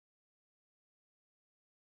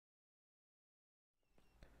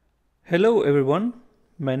Hello everyone,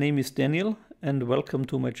 my name is Daniel and welcome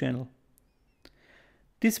to my channel.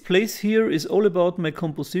 This place here is all about my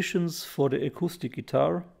compositions for the acoustic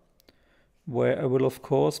guitar, where I will of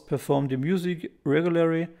course perform the music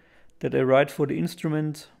regularly that I write for the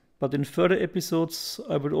instrument, but in further episodes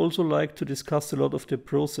I would also like to discuss a lot of the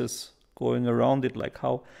process going around it, like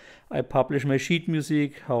how I publish my sheet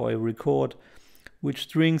music, how I record, which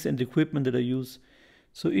strings and equipment that I use.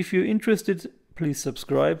 So if you're interested, please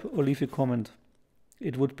subscribe or leave a comment.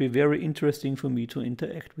 It would be very interesting for me to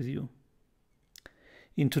interact with you.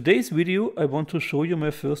 In today's video I want to show you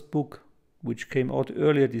my first book, which came out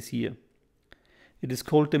earlier this year. It is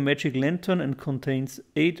called The Magic Lantern and contains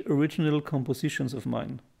 8 original compositions of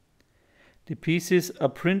mine. The pieces are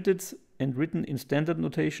printed and written in standard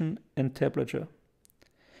notation and tablature.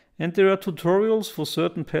 And there are tutorials for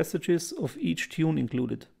certain passages of each tune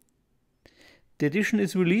included. The edition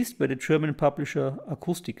is released by the German publisher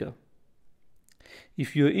Acoustica.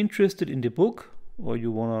 If you're interested in the book or you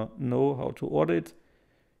want to know how to order it,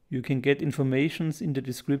 you can get information in the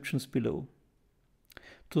descriptions below.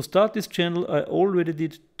 To start this channel I already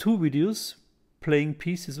did 2 videos playing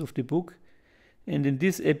pieces of the book, and in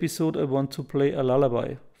this episode I want to play a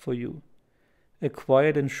lullaby for you, a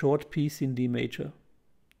quiet and short piece in D major.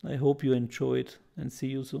 I hope you enjoy it and see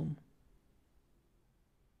you soon.